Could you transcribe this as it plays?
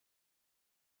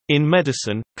In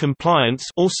medicine, compliance,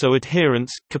 also adherence,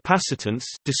 capacitance,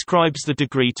 describes the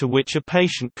degree to which a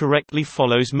patient correctly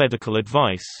follows medical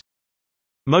advice.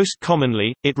 Most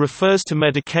commonly, it refers to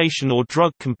medication or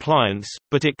drug compliance,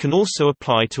 but it can also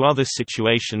apply to other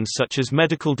situations such as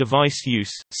medical device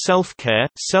use, self-care,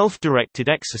 self-directed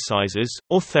exercises,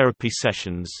 or therapy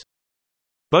sessions.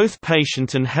 Both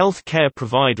patient and health care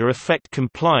provider affect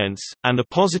compliance, and a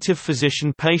positive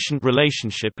physician-patient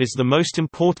relationship is the most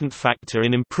important factor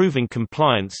in improving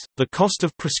compliance. The cost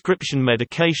of prescription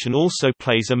medication also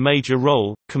plays a major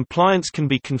role. Compliance can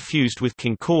be confused with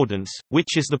concordance,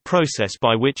 which is the process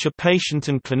by which a patient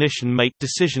and clinician make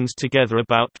decisions together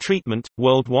about treatment.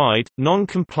 Worldwide,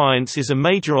 non-compliance is a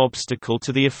major obstacle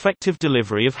to the effective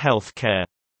delivery of health care.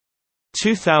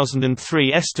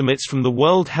 2003 estimates from the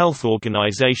World Health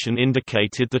Organization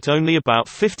indicated that only about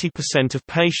 50% of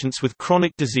patients with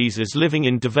chronic diseases living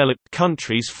in developed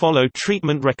countries follow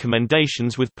treatment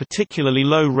recommendations, with particularly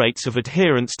low rates of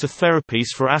adherence to therapies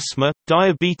for asthma,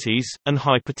 diabetes, and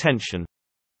hypertension.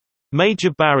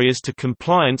 Major barriers to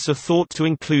compliance are thought to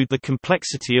include the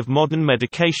complexity of modern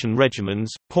medication regimens,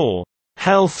 poor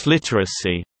health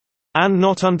literacy, and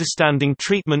not understanding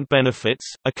treatment benefits,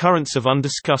 occurrence of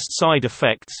undiscussed side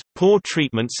effects, poor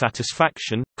treatment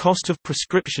satisfaction, cost of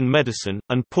prescription medicine,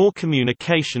 and poor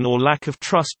communication or lack of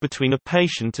trust between a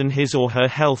patient and his or her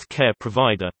health care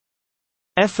provider.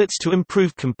 Efforts to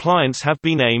improve compliance have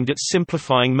been aimed at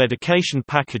simplifying medication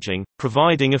packaging,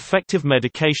 providing effective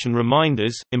medication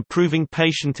reminders, improving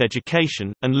patient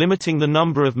education, and limiting the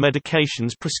number of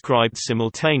medications prescribed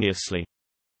simultaneously.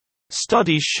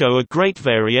 Studies show a great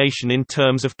variation in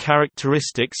terms of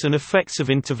characteristics and effects of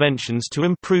interventions to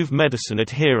improve medicine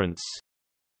adherence.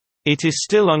 It is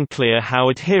still unclear how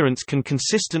adherence can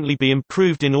consistently be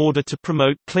improved in order to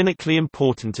promote clinically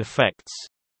important effects.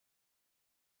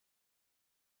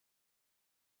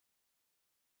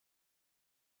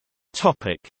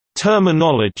 Topic: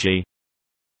 Terminology.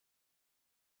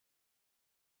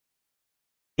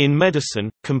 In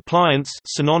medicine, compliance,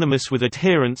 synonymous with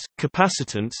adherence,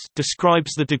 capacitance,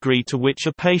 describes the degree to which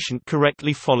a patient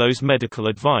correctly follows medical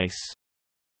advice.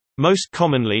 Most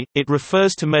commonly, it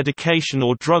refers to medication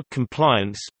or drug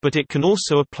compliance, but it can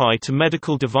also apply to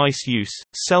medical device use,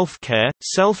 self-care,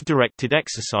 self-directed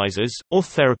exercises, or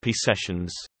therapy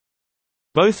sessions.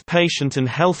 Both patient and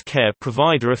health care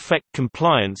provider affect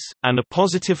compliance, and a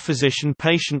positive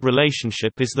physician-patient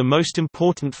relationship is the most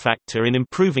important factor in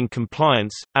improving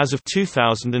compliance. As of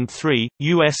 2003,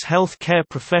 U.S. health care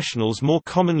professionals more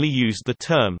commonly used the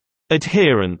term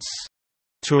adherence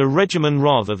to a regimen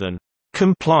rather than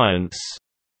compliance,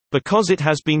 because it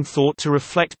has been thought to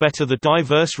reflect better the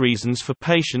diverse reasons for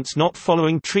patients not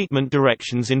following treatment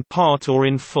directions in part or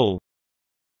in full.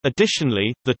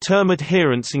 Additionally, the term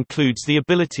adherence includes the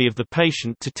ability of the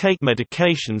patient to take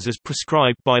medications as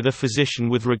prescribed by the physician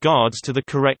with regards to the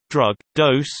correct drug,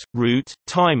 dose, route,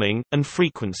 timing, and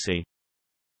frequency.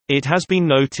 It has been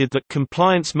noted that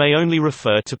compliance may only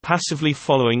refer to passively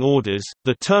following orders.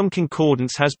 The term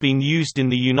concordance has been used in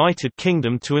the United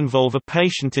Kingdom to involve a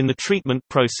patient in the treatment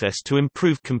process to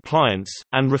improve compliance,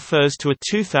 and refers to a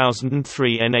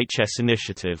 2003 NHS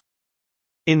initiative.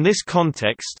 In this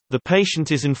context, the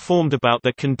patient is informed about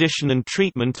their condition and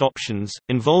treatment options,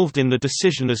 involved in the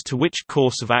decision as to which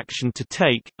course of action to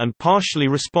take, and partially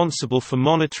responsible for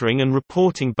monitoring and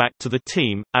reporting back to the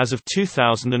team. As of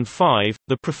 2005,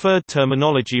 the preferred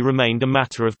terminology remained a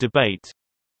matter of debate.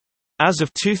 As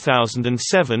of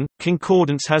 2007,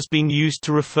 concordance has been used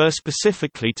to refer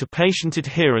specifically to patient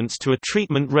adherence to a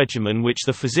treatment regimen which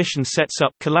the physician sets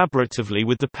up collaboratively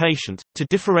with the patient, to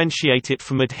differentiate it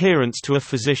from adherence to a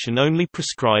physician-only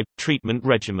prescribed treatment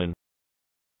regimen.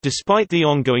 Despite the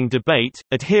ongoing debate,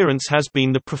 adherence has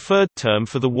been the preferred term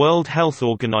for the World Health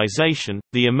Organization,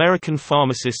 the American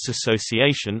Pharmacists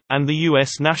Association, and the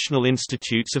U.S. National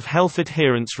Institutes of Health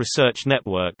Adherence Research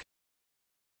Network.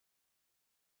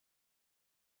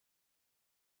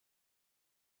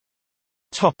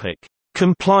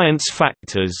 Compliance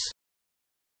factors.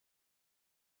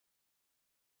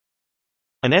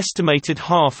 An estimated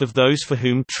half of those for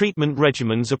whom treatment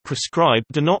regimens are prescribed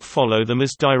do not follow them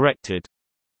as directed.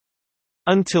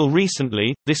 Until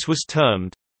recently, this was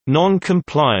termed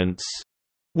non-compliance,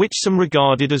 which some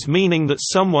regarded as meaning that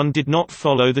someone did not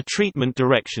follow the treatment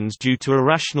directions due to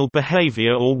irrational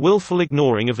behavior or willful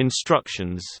ignoring of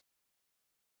instructions.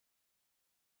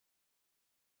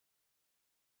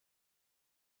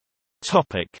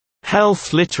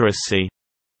 Health literacy.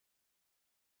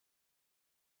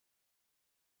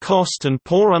 Cost and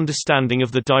poor understanding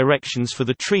of the directions for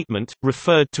the treatment,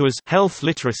 referred to as health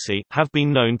literacy, have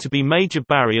been known to be major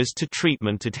barriers to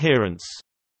treatment adherence.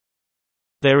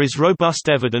 There is robust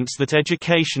evidence that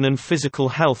education and physical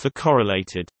health are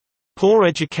correlated. Poor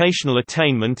educational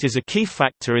attainment is a key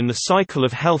factor in the cycle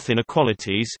of health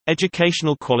inequalities.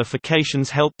 Educational qualifications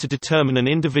help to determine an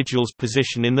individual's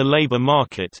position in the labor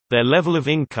market, their level of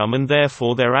income, and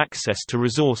therefore their access to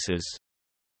resources.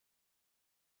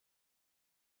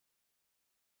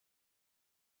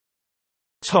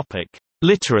 Topic: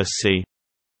 Literacy.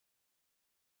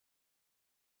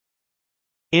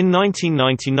 In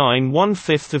 1999,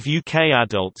 1/5 of UK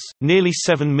adults, nearly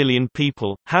 7 million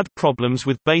people, had problems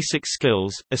with basic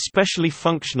skills, especially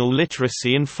functional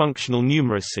literacy and functional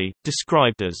numeracy,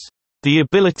 described as the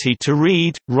ability to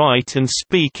read, write and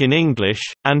speak in English,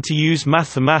 and to use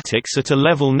mathematics at a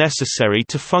level necessary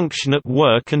to function at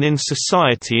work and in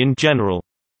society in general.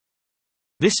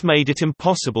 This made it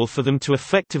impossible for them to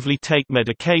effectively take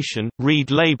medication, read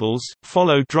labels,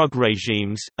 follow drug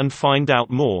regimes, and find out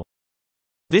more.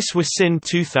 This was in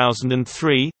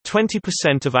 2003.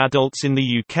 20% of adults in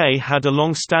the UK had a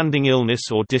long-standing illness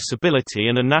or disability,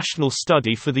 and a national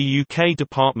study for the UK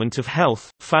Department of Health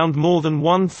found more than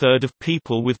 1/3 of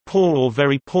people with poor or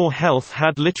very poor health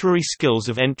had literary skills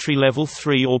of entry level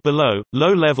 3 or below.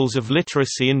 Low levels of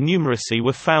literacy and numeracy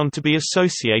were found to be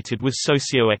associated with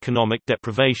socio-economic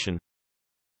deprivation.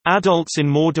 Adults in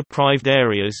more deprived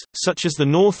areas, such as the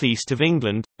northeast of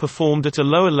England, performed at a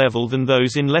lower level than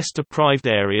those in less deprived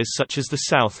areas such as the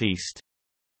southeast.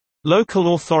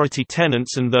 Local authority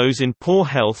tenants and those in poor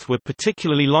health were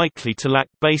particularly likely to lack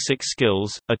basic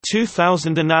skills. A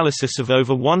 2000 analysis of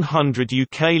over 100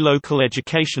 UK local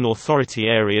education authority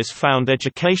areas found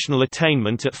educational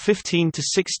attainment at 15 to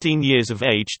 16 years of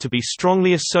age to be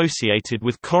strongly associated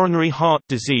with coronary heart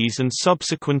disease and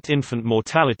subsequent infant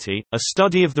mortality. A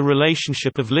study of the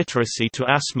relationship of literacy to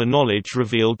asthma knowledge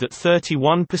revealed that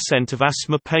 31% of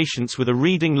asthma patients with a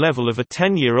reading level of a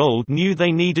 10-year-old knew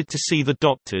they needed to see the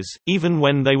doctors, even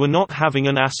when they were not having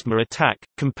an asthma attack,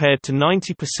 compared to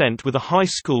 90% with a high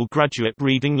school graduate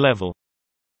reading level.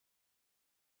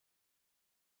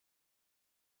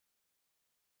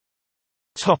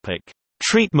 Topic: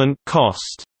 Treatment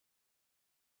cost.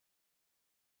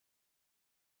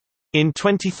 In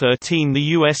 2013,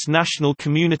 the U.S. National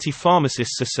Community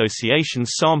Pharmacists Association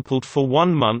sampled for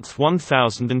 1 month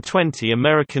 1,020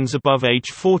 Americans above age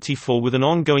 44 with an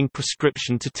ongoing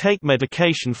prescription to take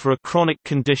medication for a chronic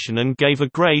condition and gave a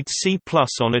grade C+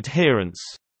 on adherence.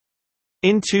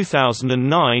 In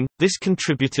 2009, this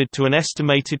contributed to an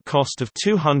estimated cost of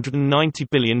 $290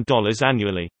 billion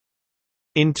annually.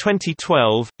 In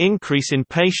 2012, increase in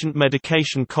patient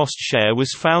medication cost share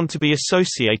was found to be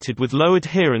associated with low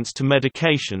adherence to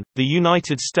medication. The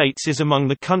United States is among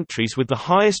the countries with the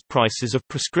highest prices of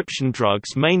prescription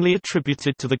drugs, mainly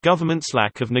attributed to the government's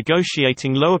lack of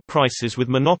negotiating lower prices with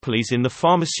monopolies in the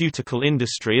pharmaceutical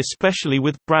industry, especially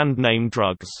with brand name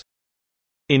drugs.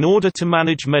 In order to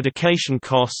manage medication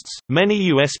costs, many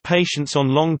U.S. patients on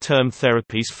long-term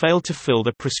therapies fail to fill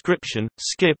their prescription,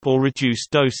 skip or reduce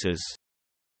doses.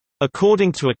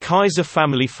 According to a Kaiser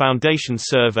Family Foundation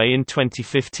survey in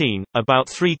 2015, about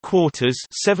 3/4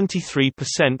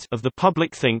 (73%) of the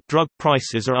public think drug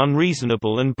prices are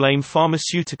unreasonable and blame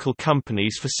pharmaceutical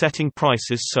companies for setting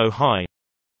prices so high.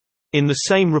 In the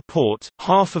same report,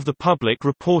 half of the public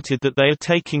reported that they are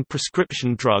taking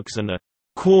prescription drugs, and a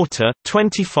quarter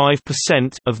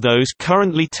 (25%) of those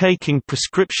currently taking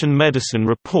prescription medicine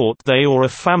report they or a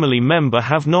family member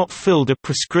have not filled a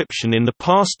prescription in the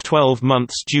past 12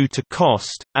 months due to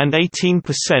cost, and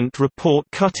 18% report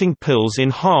cutting pills in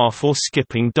half or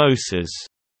skipping doses.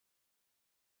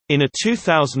 In a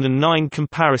 2009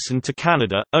 comparison to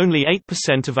Canada, only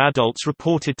 8% of adults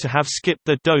reported to have skipped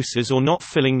their doses or not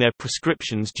filling their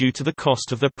prescriptions due to the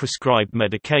cost of their prescribed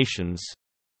medications.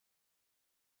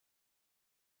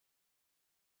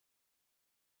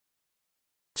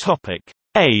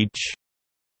 Age.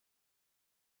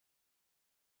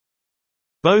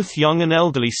 Both young and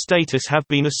elderly status have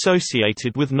been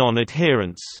associated with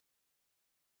non-adherence.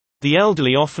 The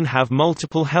elderly often have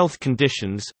multiple health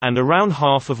conditions, and around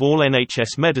half of all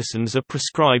NHS medicines are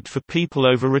prescribed for people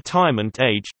over retirement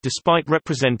age, despite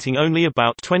representing only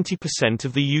about 20%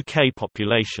 of the UK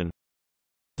population.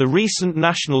 The recent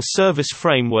National Service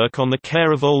Framework on the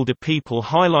Care of Older People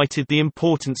highlighted the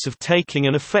importance of taking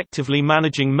and effectively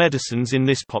managing medicines in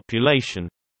this population.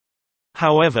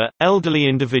 However, elderly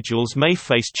individuals may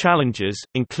face challenges,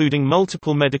 including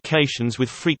multiple medications with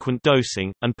frequent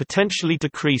dosing, and potentially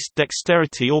decreased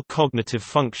dexterity or cognitive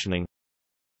functioning.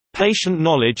 Patient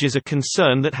knowledge is a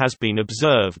concern that has been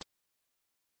observed.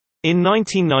 In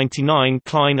 1999,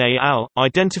 Klein et al.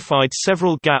 Identified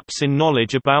several gaps in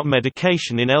knowledge about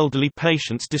medication in elderly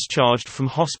patients discharged from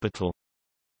hospital.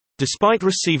 Despite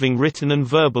receiving written and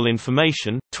verbal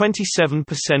information,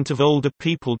 27% of older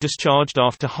people discharged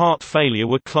after heart failure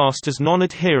were classed as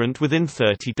non-adherent within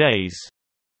 30 days.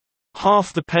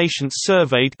 Half the patients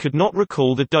surveyed could not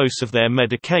recall the dose of their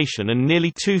medication, and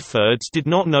nearly two-thirds did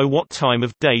not know what time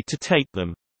of day to take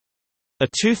them. A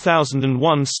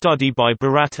 2001 study by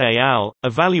Barat et al.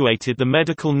 Evaluated the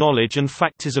medical knowledge and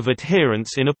factors of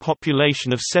adherence in a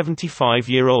population of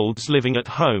 75-year-olds living at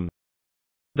home.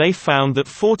 They found that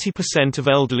 40% of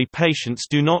elderly patients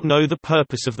do not know the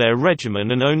purpose of their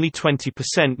regimen, and only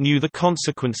 20% knew the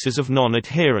consequences of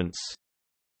non-adherence.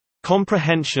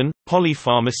 Comprehension,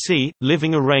 polypharmacy,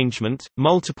 living arrangement,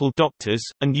 multiple doctors,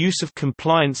 and use of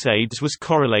compliance aids was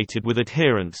correlated with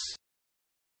adherence.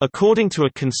 According to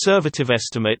a conservative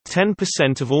estimate,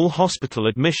 10% of all hospital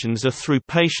admissions are through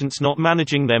patients not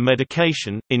managing their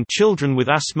medication. In children with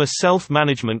asthma,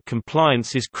 self-management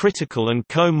compliance is critical, and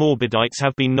comorbidities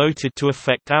have been noted to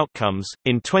affect outcomes.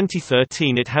 In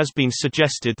 2013, it has been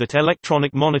suggested that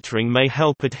electronic monitoring may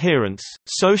help adherence.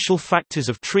 Social factors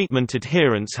of treatment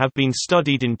adherence have been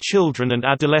studied in children and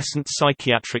adolescent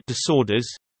psychiatric disorders.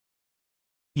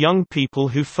 Young people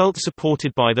who felt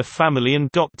supported by their family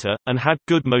and doctor, and had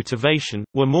good motivation,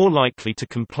 were more likely to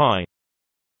comply.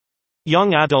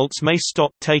 Young adults may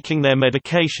stop taking their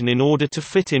medication in order to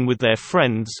fit in with their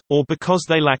friends, or because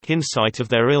they lack insight of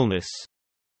their illness.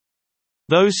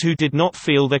 Those who did not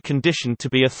feel their condition to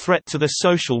be a threat to their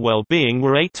social well-being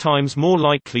were 8 times more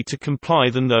likely to comply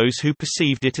than those who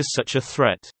perceived it as such a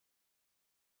threat.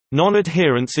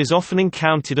 Non-adherence is often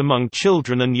encountered among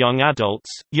children and young adults.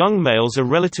 Young males are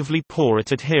relatively poor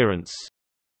at adherence.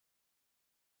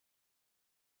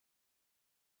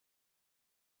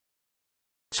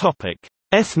 Topic: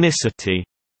 Ethnicity.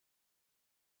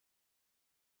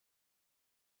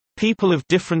 People of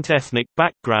different ethnic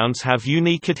backgrounds have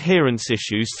unique adherence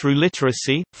issues through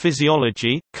literacy,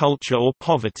 physiology, culture, or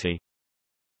poverty.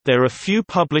 There are few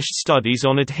published studies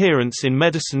on adherence in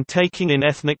medicine taking in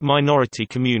ethnic minority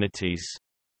communities.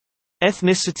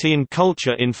 Ethnicity and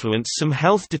culture influence some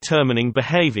health-determining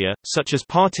behavior, such as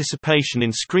participation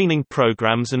in screening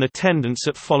programs and attendance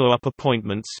at follow-up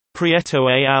appointments. Prieto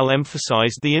et al.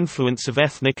 Emphasized the influence of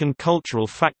ethnic and cultural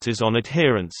factors on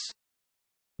adherence.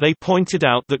 They pointed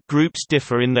out that groups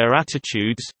differ in their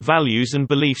attitudes, values, and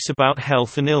beliefs about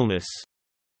health and illness.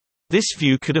 This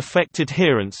view could affect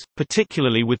adherence,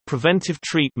 particularly with preventive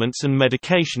treatments and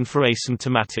medication for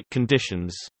asymptomatic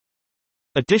conditions.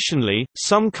 Additionally,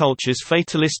 some cultures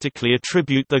fatalistically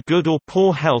attribute their good or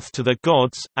poor health to their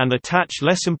gods, and attach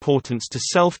less importance to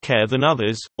self-care than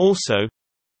others. Also,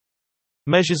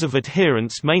 measures of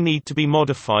adherence may need to be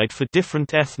modified for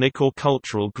different ethnic or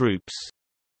cultural groups.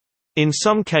 In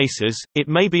some cases, it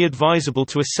may be advisable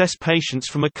to assess patients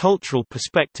from a cultural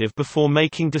perspective before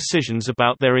making decisions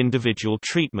about their individual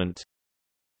treatment.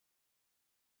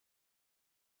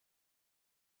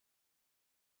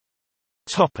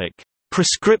 Topic: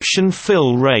 Prescription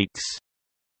fill rates.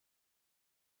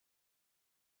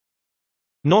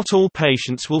 Not all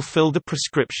patients will fill the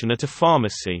prescription at a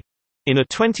pharmacy. In a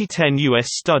 2010 U.S.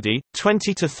 study,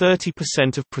 20 to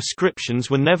 30% of prescriptions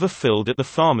were never filled at the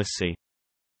pharmacy.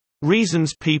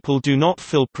 Reasons people do not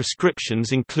fill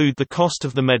prescriptions include the cost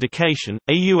of the medication.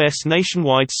 A U.S.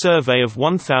 nationwide survey of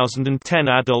 1,010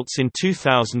 adults in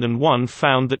 2001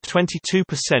 found that 22%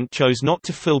 chose not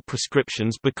to fill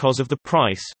prescriptions because of the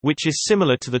price, which is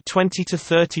similar to the 20 to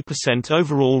 30%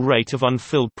 overall rate of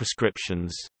unfilled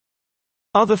prescriptions.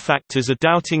 Other factors are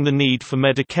doubting the need for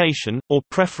medication, or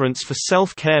preference for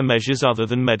self-care measures other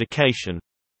than medication.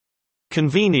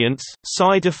 Convenience,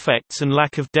 side effects, and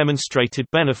lack of demonstrated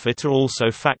benefit are also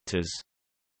factors.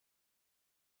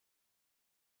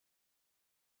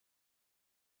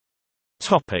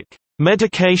 Topic: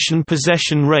 Medication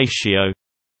possession ratio.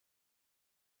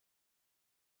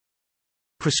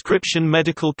 Prescription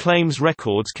medical claims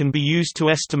records can be used to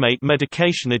estimate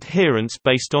medication adherence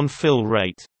based on fill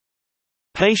rate.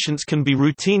 Patients can be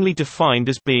routinely defined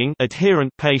as being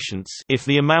adherent patients if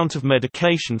the amount of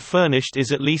medication furnished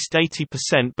is at least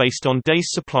 80% based on days'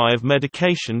 supply of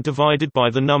medication divided by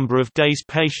the number of days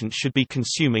patients should be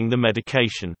consuming the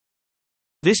medication.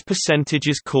 This percentage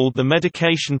is called the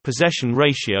medication possession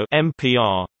ratio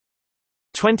 (MPR).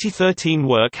 2013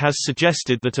 work has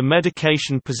suggested that a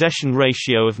medication possession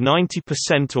ratio of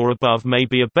 90% or above may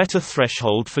be a better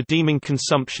threshold for deeming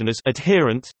consumption as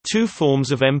adherent. Two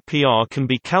forms of MPR can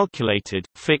be calculated,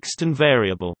 fixed and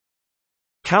variable.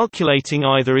 Calculating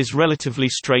either is relatively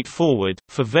straightforward.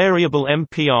 For variable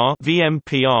MPR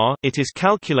 (VMPR), it is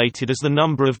calculated as the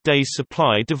number of days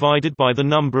supply divided by the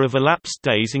number of elapsed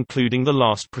days including the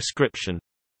last prescription.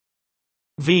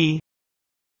 V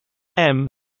M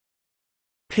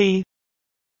P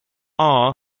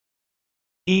R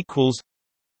equals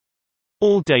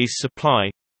all days supply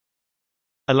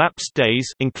elapsed days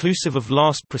inclusive of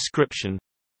last prescription.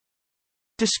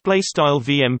 Display style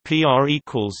VMPR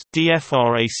equals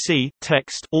DFRAC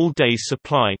text all days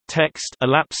supply text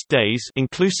elapsed days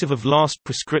inclusive of last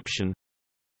prescription.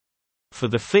 For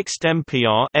the fixed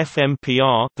MPR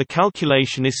FMPR, the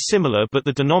calculation is similar, but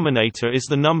the denominator is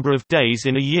the number of days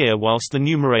in a year, whilst the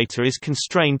numerator is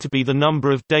constrained to be the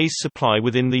number of days supply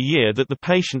within the year that the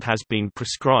patient has been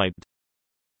prescribed.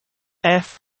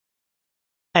 F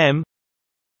M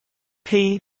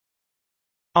P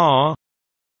R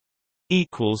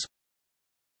equals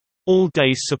all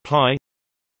days supply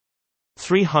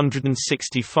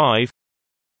 365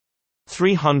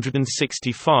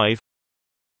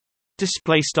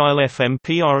 display style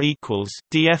FMPR equals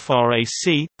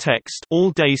DFRAC text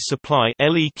all days supply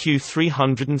LEQ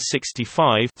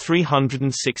 365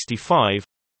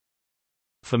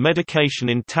 For medication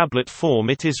in tablet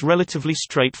form, it is relatively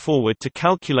straightforward to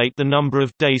calculate the number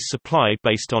of days supply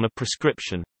based on a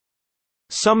prescription.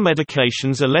 Some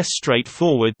medications are less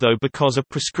straightforward though, because a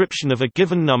prescription of a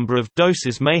given number of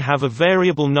doses may have a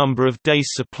variable number of days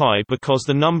supply because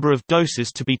the number of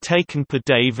doses to be taken per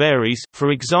day varies,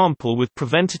 for example with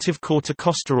preventative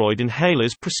corticosteroid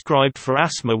inhalers prescribed for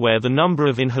asthma, where the number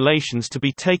of inhalations to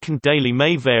be taken daily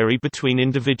may vary between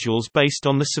individuals based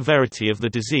on the severity of the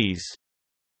disease.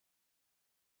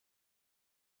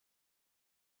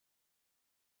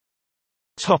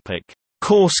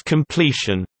 Course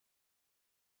completion.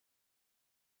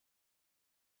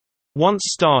 Once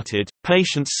started,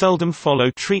 patients seldom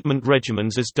follow treatment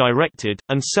regimens as directed,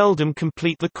 and seldom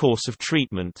complete the course of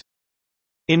treatment.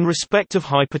 In respect of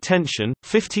hypertension,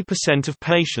 50% of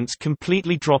patients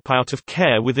completely drop out of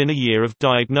care within a year of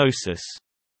diagnosis.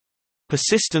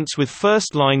 Persistence with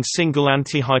first-line single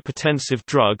antihypertensive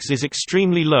drugs is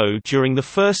extremely low during the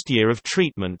first year of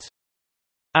treatment.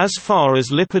 As far as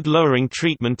lipid-lowering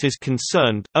treatment is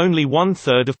concerned, only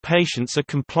one-third of patients are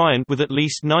compliant with at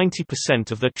least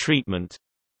 90% of their treatment.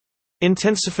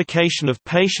 Intensification of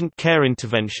patient care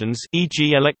interventions,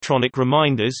 e.g. electronic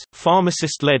reminders,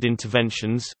 pharmacist-led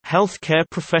interventions, healthcare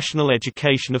professional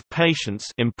education of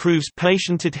patients improves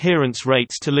patient adherence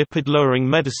rates to lipid-lowering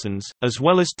medicines, as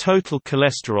well as total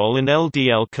cholesterol and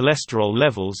LDL cholesterol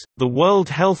levels. The World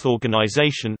Health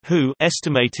Organization (WHO)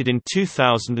 estimated in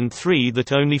 2003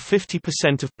 that only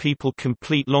 50% of people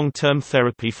complete long-term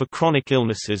therapy for chronic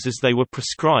illnesses as they were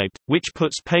prescribed, which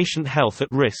puts patient health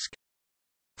at risk.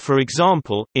 For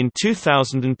example, in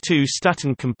 2002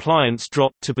 statin compliance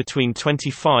dropped to between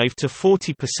 25 to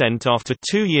 40% after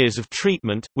 2 years of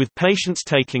treatment, with patients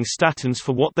taking statins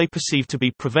for what they perceive to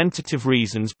be preventative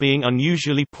reasons being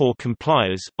unusually poor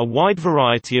compliers. A wide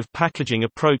variety of packaging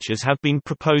approaches have been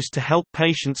proposed to help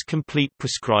patients complete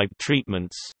prescribed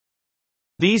treatments.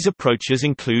 These approaches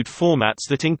include formats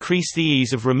that increase the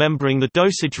ease of remembering the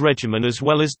dosage regimen as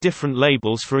well as different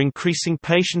labels for increasing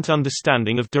patient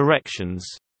understanding of directions.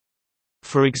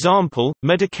 For example,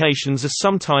 medications are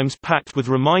sometimes packed with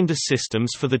reminder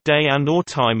systems for the day and/or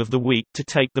time of the week to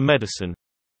take the medicine.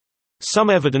 Some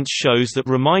evidence shows that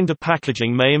reminder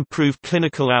packaging may improve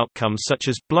clinical outcomes such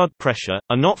as blood pressure.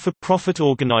 A not-for-profit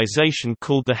organization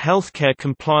called the Healthcare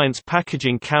Compliance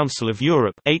Packaging Council of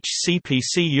Europe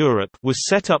 (HCPC Europe) was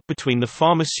set up between the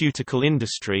pharmaceutical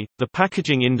industry, the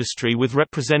packaging industry with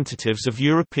representatives of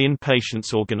European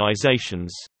patients'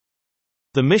 organizations.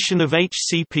 The mission of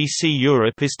HCPC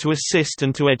Europe is to assist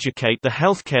and to educate the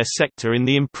healthcare sector in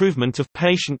the improvement of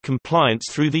patient compliance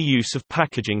through the use of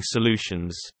packaging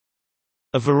solutions.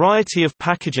 A variety of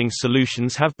packaging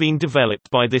solutions have been developed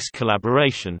by this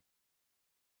collaboration.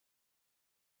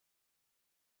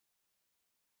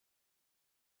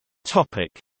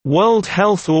 World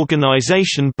Health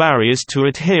Organization barriers to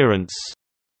adherence.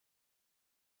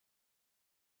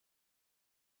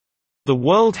 The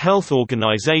World Health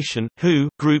Organization (WHO)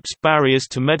 groups barriers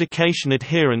to medication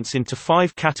adherence into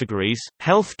 5 categories: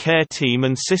 health care team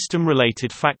and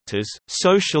system-related factors,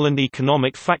 social and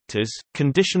economic factors,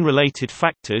 condition-related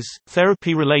factors,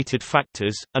 therapy-related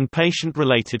factors, and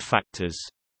patient-related factors.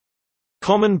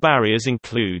 Common barriers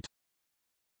include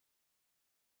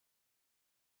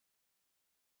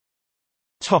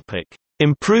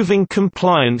improving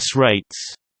compliance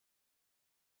rates.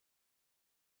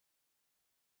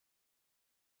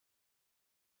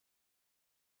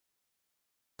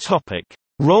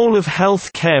 Role of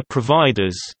health care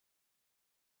providers.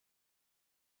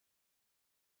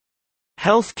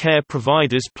 Health care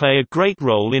providers play a great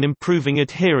role in improving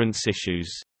adherence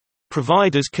issues.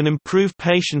 Providers can improve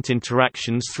patient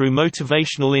interactions through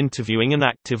motivational interviewing and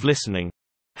active listening.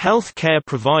 Healthcare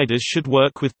providers should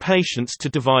work with patients to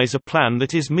devise a plan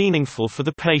that is meaningful for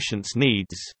the patient's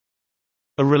needs.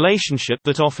 A relationship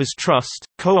that offers trust,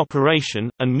 cooperation,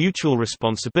 and mutual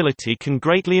responsibility can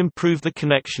greatly improve the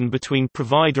connection between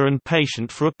provider and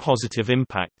patient for a positive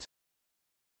impact.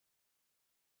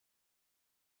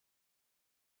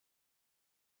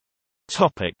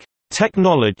 Topic: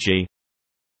 Technology.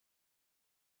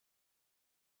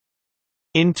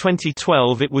 In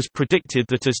 2012 it was predicted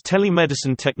that as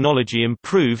telemedicine technology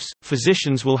improves,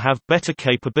 physicians will have better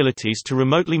capabilities to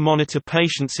remotely monitor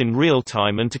patients in real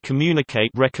time and to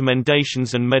communicate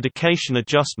recommendations and medication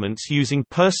adjustments using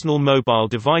personal mobile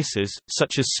devices,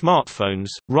 such as smartphones,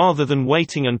 rather than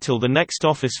waiting until the next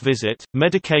office visit.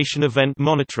 Medication event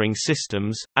monitoring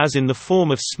systems, as in the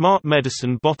form of smart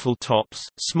medicine bottle tops,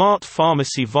 smart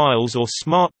pharmacy vials, or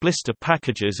smart blister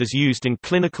packages, as used in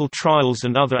clinical trials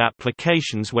and other applications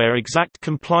where exact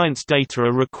compliance data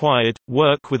are required,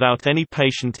 work without any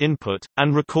patient input,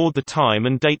 and record the time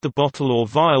and date the bottle or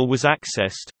vial was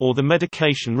accessed, or the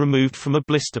medication removed from a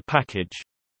blister package.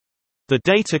 The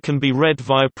data can be read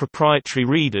via proprietary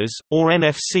readers, or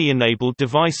NFC-enabled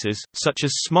devices, such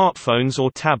as smartphones or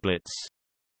tablets.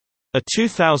 A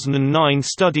 2009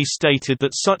 study stated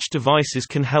that such devices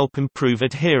can help improve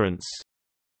adherence.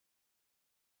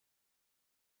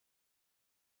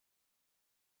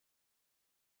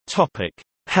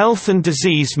 Health and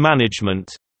disease management.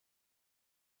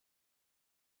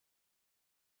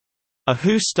 A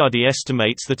WHO study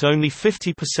estimates that only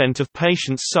 50% of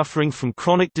patients suffering from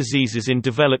chronic diseases in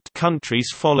developed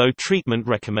countries follow treatment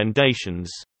recommendations.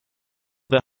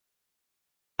 The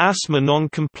asthma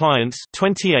non-compliance,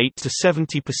 28 to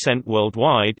 70%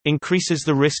 worldwide, increases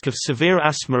the risk of severe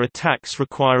asthma attacks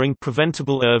requiring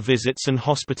preventable ER visits and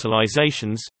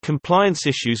hospitalizations. Compliance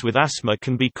issues with asthma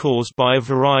can be caused by a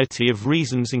variety of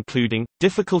reasons, including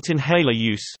difficult inhaler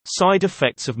use, side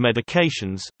effects of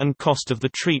medications, and cost of the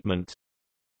treatment.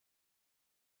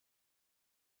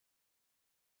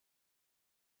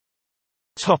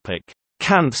 Topic: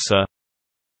 Cancer.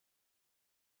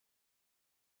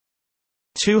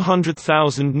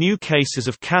 200,000 new cases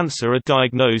of cancer are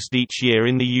diagnosed each year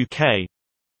in the UK.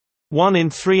 1 in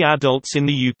 3 adults in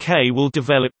the UK will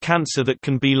develop cancer that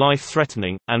can be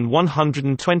life-threatening, and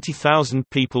 120,000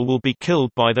 people will be killed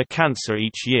by their cancer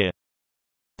each year.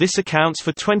 This accounts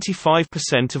for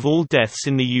 25% of all deaths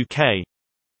in the UK.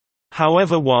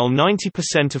 However, while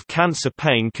 90% of cancer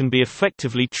pain can be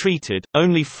effectively treated,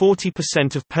 only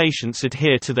 40% of patients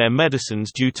adhere to their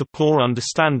medicines due to poor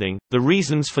understanding. The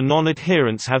reasons for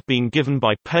non-adherence have been given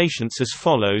by patients as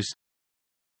follows: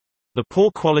 the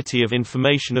poor quality of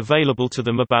information available to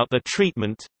them about their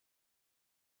treatment,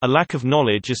 a lack of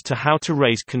knowledge as to how to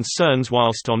raise concerns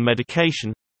whilst on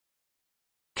medication,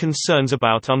 concerns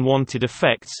about unwanted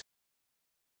effects,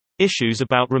 issues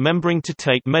about remembering to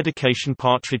take medication.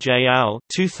 Partridge et al.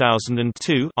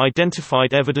 2002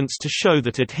 identified evidence to show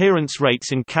that adherence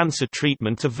rates in cancer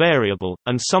treatment are variable,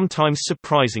 and sometimes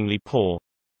surprisingly poor.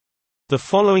 The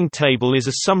following table is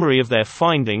a summary of their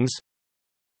findings.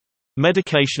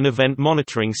 Medication Event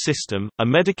Monitoring System, a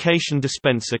medication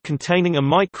dispenser containing a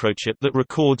microchip that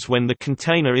records when the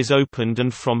container is opened.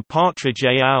 And from Partridge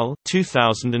et al.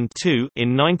 2002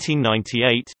 in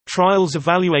 1998, trials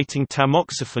evaluating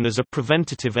tamoxifen as a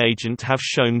preventative agent have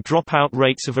shown dropout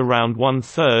rates of around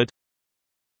 1/3,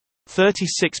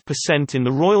 36% in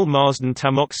the Royal Marsden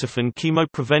Tamoxifen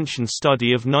Chemoprevention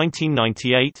Study of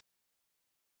 1998,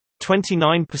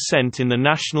 29% in the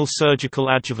National Surgical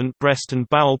Adjuvant Breast and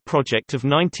Bowel Project of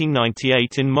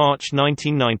 1998. In March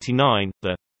 1999,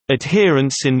 the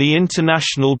Adherence in the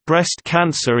International Breast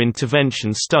Cancer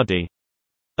Intervention Study,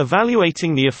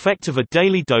 evaluating the effect of a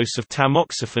daily dose of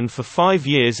tamoxifen for 5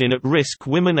 years in at-risk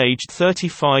women aged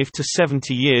 35 to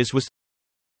 70 years, was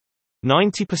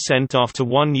 90% after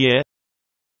 1 year,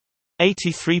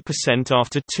 83%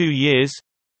 after 2 years,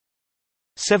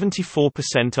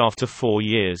 74% after 4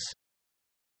 years.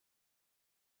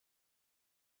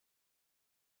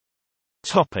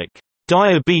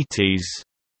 Diabetes.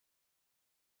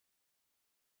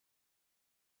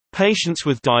 Patients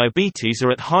with diabetes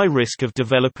are at high risk of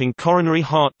developing coronary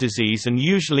heart disease and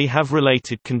usually have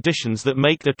related conditions that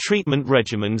make their treatment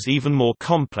regimens even more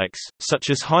complex, such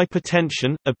as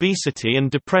hypertension, obesity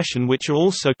and depression, which are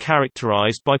also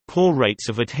characterized by poor rates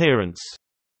of adherence.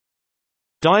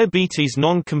 Diabetes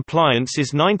non-compliance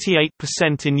is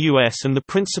 98% in US and the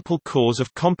principal cause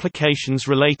of complications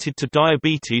related to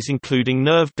diabetes, including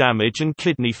nerve damage and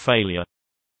kidney failure.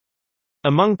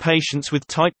 Among patients with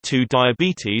type 2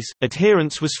 diabetes,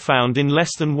 adherence was found in less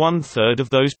than one-third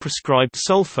of those prescribed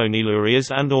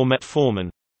sulfonylureas and/or metformin.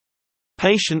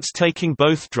 Patients taking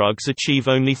both drugs achieve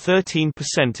only 13%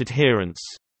 adherence.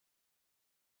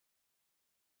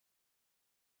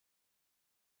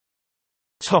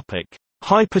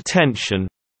 Hypertension.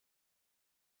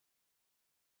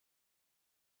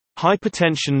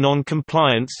 Hypertension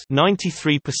non-compliance,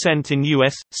 93% in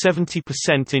US,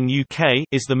 70% in UK,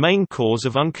 is the main cause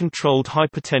of uncontrolled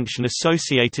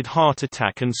hypertension-associated heart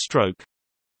attack and stroke.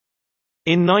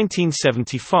 In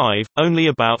 1975, only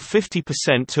about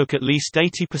 50% took at least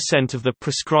 80% of the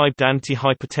prescribed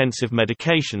antihypertensive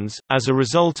medications. As a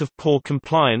result of poor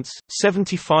compliance,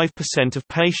 75% of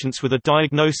patients with a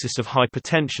diagnosis of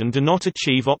hypertension do not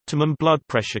achieve optimum blood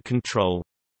pressure control.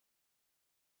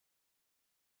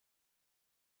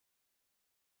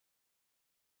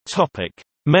 Topic: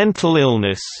 Mental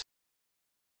illness.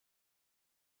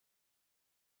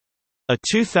 A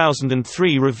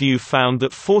 2003 review found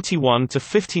that 41 to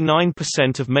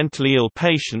 59% of mentally ill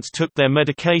patients took their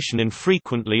medication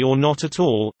infrequently or not at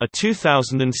all. A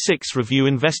 2006 review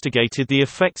investigated the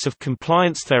effects of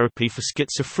compliance therapy for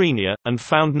schizophrenia, and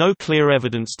found no clear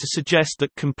evidence to suggest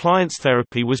that compliance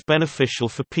therapy was beneficial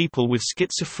for people with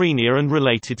schizophrenia and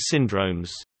related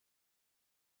syndromes.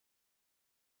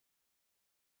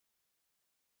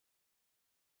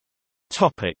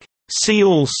 See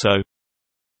also: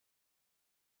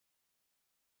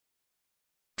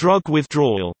 drug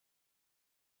withdrawal.